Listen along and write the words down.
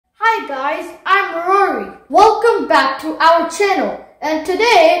guys, I'm Rory. Welcome back to our channel. And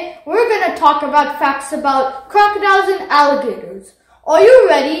today, we're gonna talk about facts about crocodiles and alligators. Are you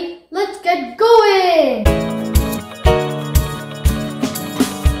ready? Let's get going!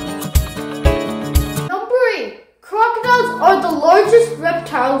 Number 8. Crocodiles are the largest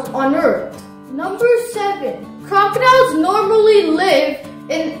reptiles on Earth. Number 7. Crocodiles normally live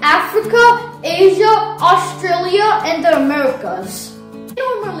in Africa, Asia, Australia, and the Americas. They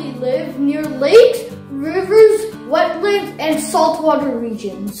normally live near lakes, rivers, wetlands, and saltwater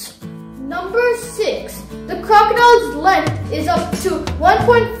regions. Number 6. The crocodile's length is up to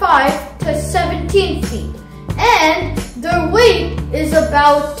 1.5 to 17 feet, and their weight is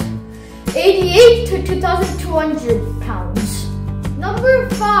about 88 to 2,200 pounds. Number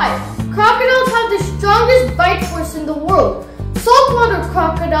 5. Crocodiles have the strongest bite force in the world. Saltwater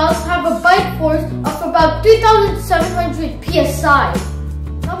crocodiles have a bite force of about 3,700 psi.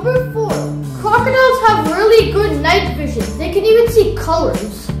 Number 4. Crocodiles have really good night vision. They can even see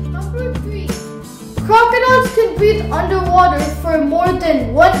colors. Number 3. Crocodiles can breathe underwater for more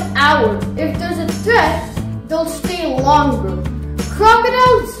than 1 hour. If there's a threat, they'll stay longer.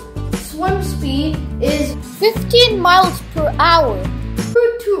 Crocodiles' swim speed is 15 miles per hour.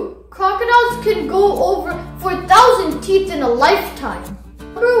 Number 2. Crocodiles can go over 4,000 teeth in a lifetime.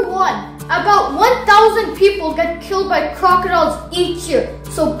 Number 1. About 1,000 people get killed by crocodiles each year,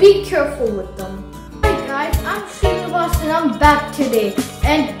 so be careful with them. Hi guys, I'm Srinivas and I'm back today,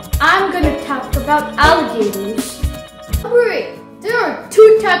 and I'm gonna talk about alligators. Number 8. There are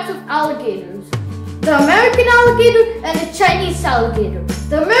 2 types of alligators. The American alligator and the Chinese alligator.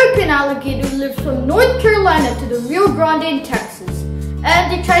 The American alligator lives from North Carolina to the Rio Grande in Texas.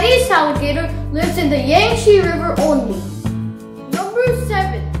 And the Chinese alligator lives in the Yangtze River only. Number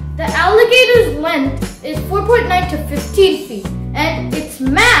 7. The alligator's length is 4.9 to 15 feet and its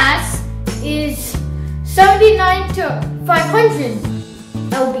mass is 79 to 500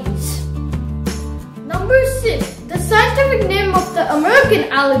 lbs. Number 6. The scientific name of the American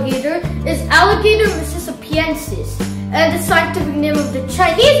alligator is Alligator mississippiensis, and the scientific name of the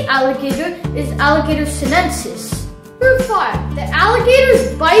Chinese alligator is Alligator sinensis. Number 5. The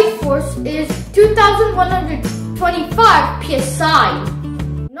alligator's bite force is 2,125 psi.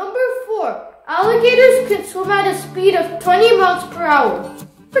 Number 4. Alligators can swim at a speed of 20 miles per hour.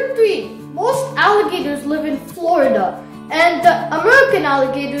 Number 3. Most alligators live in Florida, and the American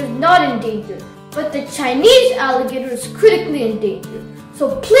alligator is not endangered, but the Chinese alligator is critically endangered.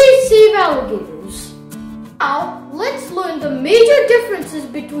 So please save alligators. Now, let's learn the major differences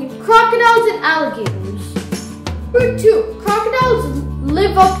between crocodiles and alligators. Number 2. Crocodiles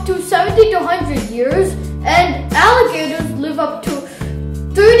live up to 70 to 100 years and alligators live up to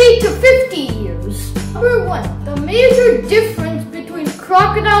 30 to 50 years. Number 1. The major difference between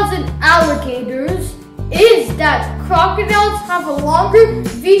crocodiles and alligators is that crocodiles have a longer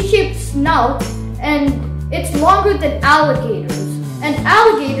V-shaped snout and it's longer than alligators. And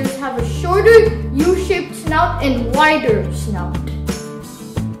alligators have a shorter U-shaped snout and wider snout.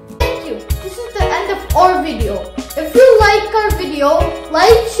 Thank you. This is the end of our video. If you like our video,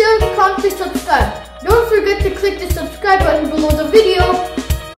 like, share, comment, and subscribe. Don't forget to click the subscribe button below the video.